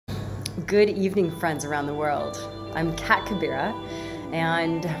Good evening, friends around the world. I'm Kat Kabira,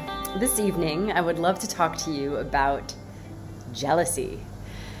 and this evening I would love to talk to you about jealousy.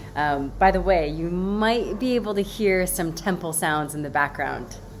 By the way, you might be able to hear some temple sounds in the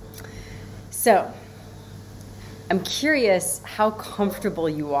background. So, I'm curious how comfortable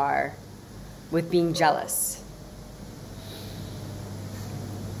you are with being jealous.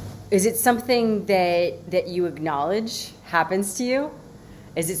 Is it something that you acknowledge happens to you?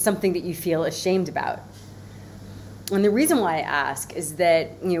 Is it something that you feel ashamed about? And the reason why I ask is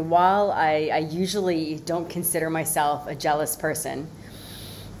that, while I usually don't consider myself a jealous person,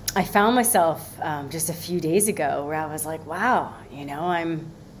 I found myself just a few days ago where I was like, wow, I'm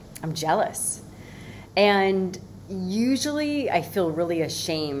jealous. And usually I feel really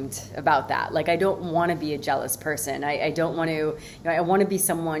ashamed about that. Like, I don't want to be a jealous person. I don't want to, I want to be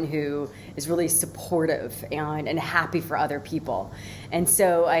someone who is really supportive and happy for other people. And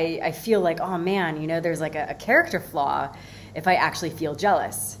so I feel like, oh man, there's like a character flaw if I actually feel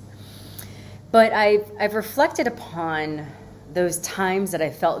jealous. But I've reflected upon those times that I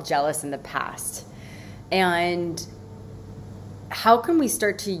felt jealous in the past. And how can we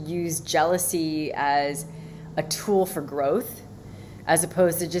start to use jealousy as a tool for growth, as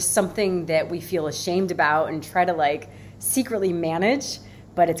opposed to just something that we feel ashamed about and try to secretly manage,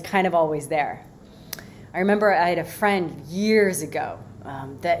 but it's kind of always there. I remember I had a friend years ago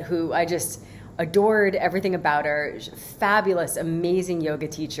who I just adored everything about her. Fabulous, amazing yoga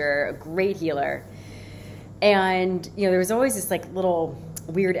teacher, a great healer. And, there was always this little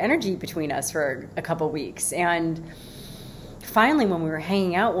weird energy between us for a couple weeks. And finally, when we were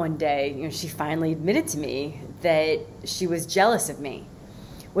hanging out one day, she finally admitted to me that she was jealous of me,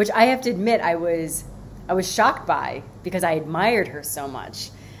 which I have to admit I was shocked by, because I admired her so much,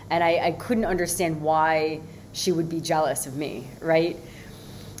 and I couldn't understand why she would be jealous of me, right?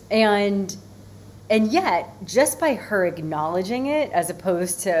 And yet, just by her acknowledging it, as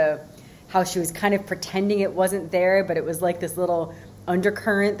opposed to how she was kind of pretending it wasn't there, but it was like this little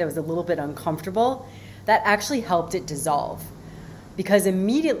undercurrent that was a little bit uncomfortable, that actually helped it dissolve. Because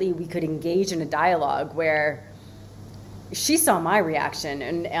immediately we could engage in a dialogue where she saw my reaction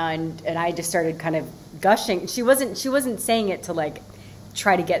and I just started kind of gushing. She wasn't saying it to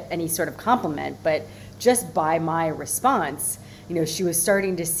try to get any sort of compliment, but just by my response, she was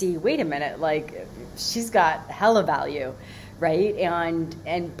starting to see, wait a minute, she's got hella value, right?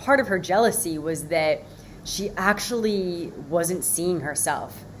 And part of her jealousy was that she actually wasn't seeing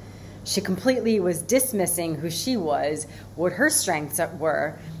herself. She completely was dismissing who she was, what her strengths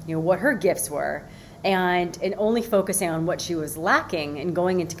were, what her gifts were, and only focusing on what she was lacking and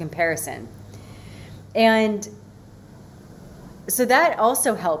going into comparison. And so that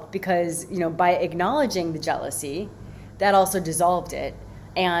also helped because, by acknowledging the jealousy, that also dissolved it,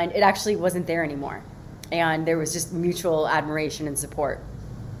 and it actually wasn't there anymore. And there was just mutual admiration and support.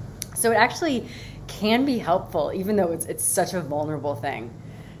 So it actually can be helpful, even though it's such a vulnerable thing,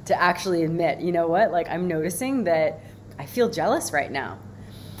 to actually admit, I'm noticing that I feel jealous right now.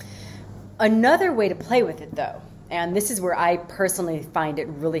 Another way to play with it, though, and this is where I personally find it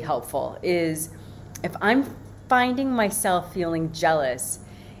really helpful, is if I'm finding myself feeling jealous,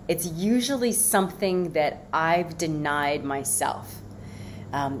 it's usually something that I've denied myself.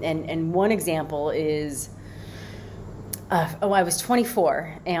 And one example is, I was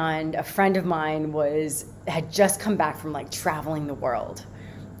 24, and a friend of mine had just come back from traveling the world.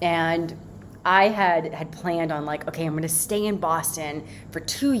 And I had planned on okay, I'm going to stay in Boston for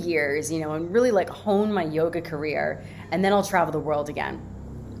 2 years, and really hone my yoga career, and then I'll travel the world again.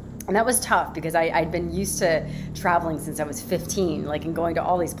 And that was tough because I'd been used to traveling since I was 15, and going to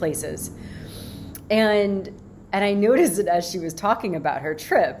all these places. And I noticed that as she was talking about her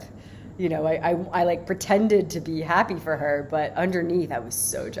trip, I pretended to be happy for her, but underneath I was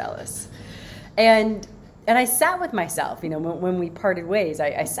so jealous. And I sat with myself, when we parted ways,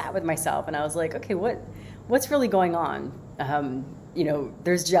 I sat with myself and I was like, okay, what's really going on?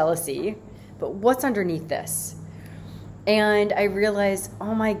 There's jealousy, but what's underneath this? And I realized,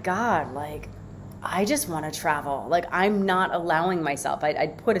 oh my God, I just want to travel. I'm not allowing myself.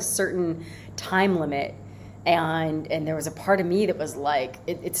 I'd put a certain time limit, and there was a part of me that was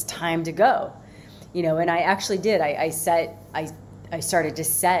it's time to go. And I actually did. I started to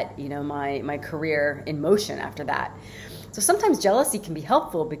set, my career in motion after that. So sometimes jealousy can be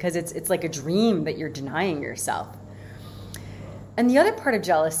helpful because it's like a dream that you're denying yourself. And the other part of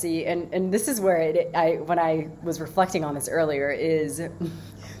jealousy, and this is where when I was reflecting on this earlier, is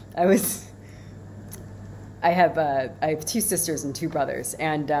I have 2 sisters and 2 brothers,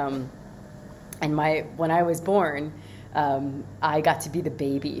 and when I was born, I got to be the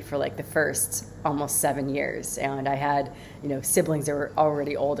baby for like the first almost 7 years. And I had, siblings that were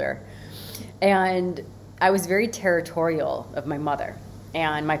already older. And I was very territorial of my mother.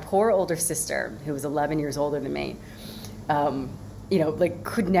 And my poor older sister, who was 11 years older than me,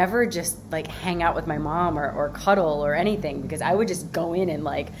 could never just like hang out with my mom or cuddle or anything, because I would just go in and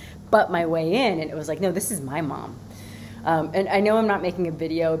like butt my way in. And it was like, no, this is my mom. And I know I'm not making a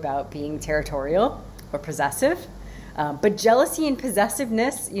video about being territorial or possessive, but jealousy and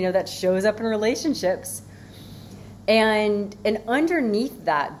possessiveness, that shows up in relationships. And underneath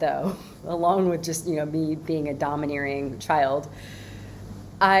that, though, along with just, me being a domineering child,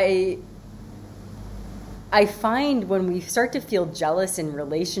 I find when we start to feel jealous in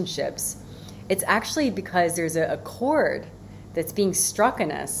relationships, it's actually because there's a chord that's being struck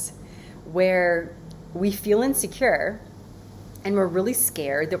in us where we feel insecure and we're really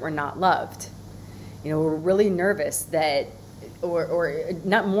scared that we're not loved. We're really nervous that, or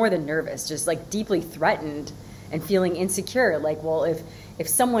not more than nervous, just like deeply threatened and feeling insecure. Like, well, if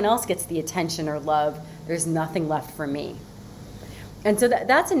someone else gets the attention or love, there's nothing left for me. And so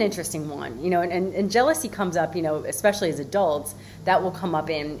that's an interesting one, and jealousy comes up, especially as adults, that will come up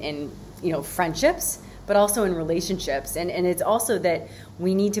in friendships, but also in relationships. And it's also that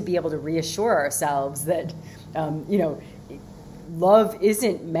we need to be able to reassure ourselves that, love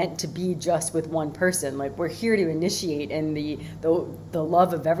isn't meant to be just with one person. Like, we're here to initiate in the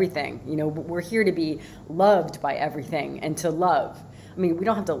love of everything. We're here to be loved by everything and to love. I mean, we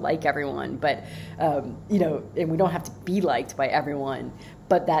don't have to like everyone, but, and we don't have to be liked by everyone.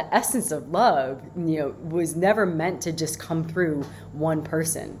 But that essence of love, was never meant to just come through one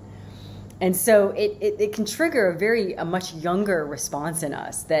person. And so it can trigger a much younger response in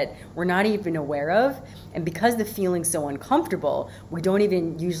us that we're not even aware of. And because the feeling's so uncomfortable, we don't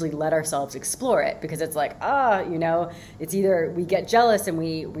even usually let ourselves explore it, because it's like, it's either we get jealous and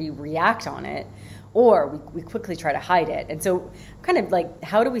we react on it, or we quickly try to hide it. And so kind of like,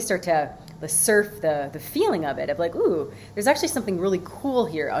 how do we start to surf the feeling of it, of like, ooh, there's actually something really cool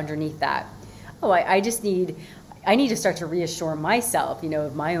here underneath that. Oh, I need to start to reassure myself,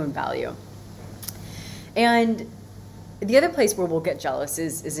 of my own value. And the other place where we'll get jealous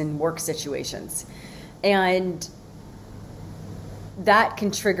is in work situations. And that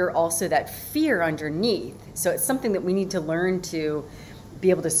can trigger also that fear underneath. So it's something that we need to learn to be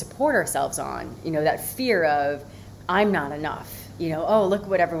able to support ourselves on, that fear of, I'm not enough, oh, look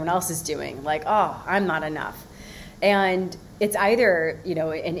what everyone else is doing. Like, oh, I'm not enough. And it's either,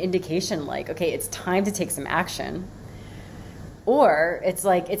 an indication like, okay, it's time to take some action, or it's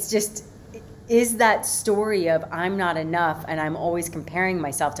like, is that story of I'm not enough and I'm always comparing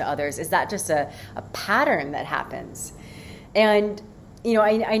myself to others, is that just a pattern that happens? And,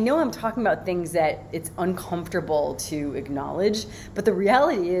 I know I'm talking about things that it's uncomfortable to acknowledge, but the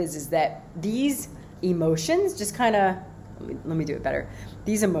reality is that these emotions just kind of, let me do it better.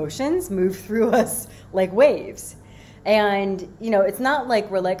 These emotions move through us like waves. And, it's not like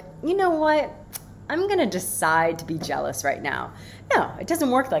we're like, you know what? I'm going to decide to be jealous right now. No, it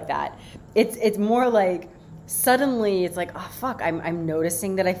doesn't work like that. It's more like suddenly it's like, oh, fuck, I'm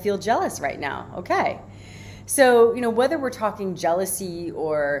noticing that I feel jealous right now. Okay. So, whether we're talking jealousy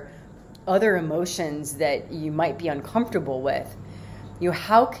or other emotions that you might be uncomfortable with,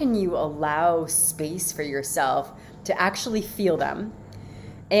 how can you allow space for yourself to actually feel them?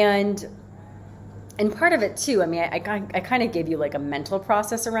 And part of it too, I mean, I kind of gave you like a mental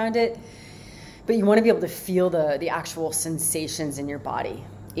process around it, but you want to be able to feel the actual sensations in your body,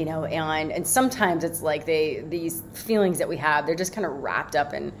 and sometimes it's like these feelings that we have, they're just kind of wrapped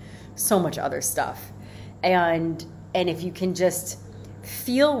up in so much other stuff. And if you can just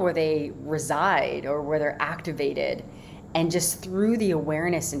feel where they reside or where they're activated, and just through the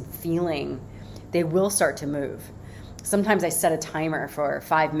awareness and feeling, they will start to move. Sometimes I set a timer for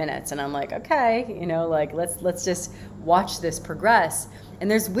 5 minutes and I'm like, okay, let's just watch this progress. And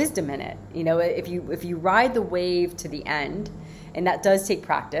there's wisdom in it. If you ride the wave to the end, and that does take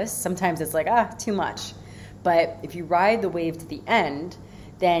practice, sometimes it's like, too much. But if you ride the wave to the end,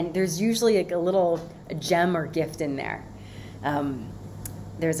 then there's usually like a gem or gift in there.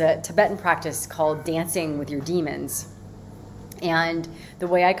 There's a Tibetan practice called dancing with your demons. And the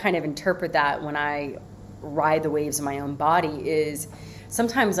way I kind of interpret that when I ride the waves in my own body is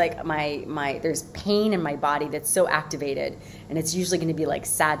sometimes like there's pain in my body that's so activated, and it's usually going to be like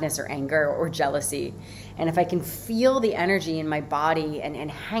sadness or anger or jealousy. And if I can feel the energy in my body and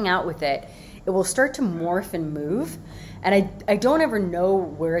hang out with it, it will start to morph and move. And I don't ever know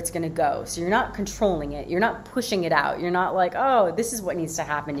where it's going to go. So you're not controlling it. You're not pushing it out. You're not like, oh, this is what needs to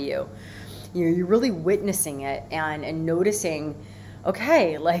happen to you. you're really witnessing it and noticing,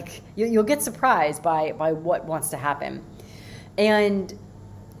 okay, like you'll get surprised by what wants to happen. And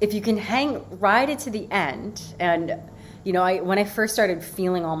if you can ride it to the end, and when I first started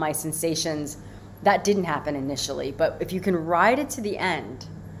feeling all my sensations, that didn't happen initially, but if you can ride it to the end,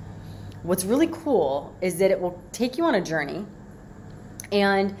 what's really cool is that it will take you on a journey,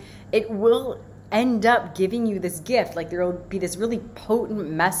 and it will end up giving you this gift. Like there will be this really potent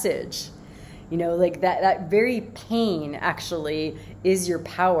message, like that very pain actually is your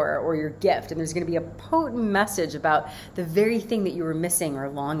power or your gift, and there's going to be a potent message about the very thing that you were missing or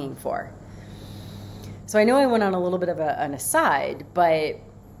longing for. So I know I went on a little bit of an aside, but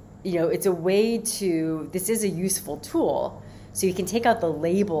it's a way this is a useful tool, so you can take out the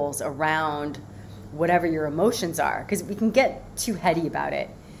labels around whatever your emotions are, because we can get too heady about it,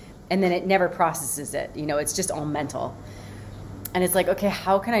 and then it never processes it. It's just all mental. And it's like, okay,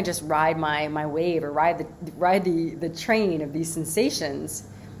 how can I just ride my wave, or ride the train of these sensations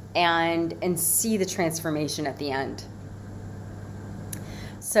and see the transformation at the end?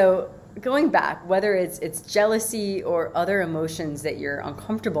 So going back, whether it's jealousy or other emotions that you're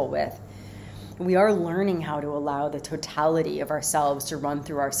uncomfortable with, we are learning how to allow the totality of ourselves to run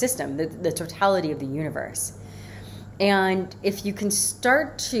through our system, the totality of the universe. And if you can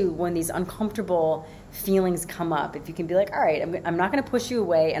start to, when these uncomfortable feelings come up, if you can be like, all right, I'm not going to push you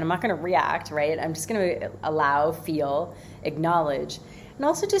away, and I'm not going to react, right? I'm just going to allow, feel, acknowledge, and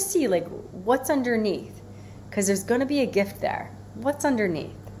also just see like what's underneath, because there's going to be a gift there. What's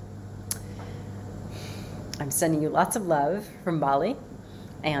underneath? I'm sending you lots of love from Bali,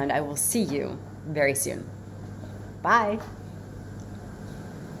 and I will see you very soon. Bye.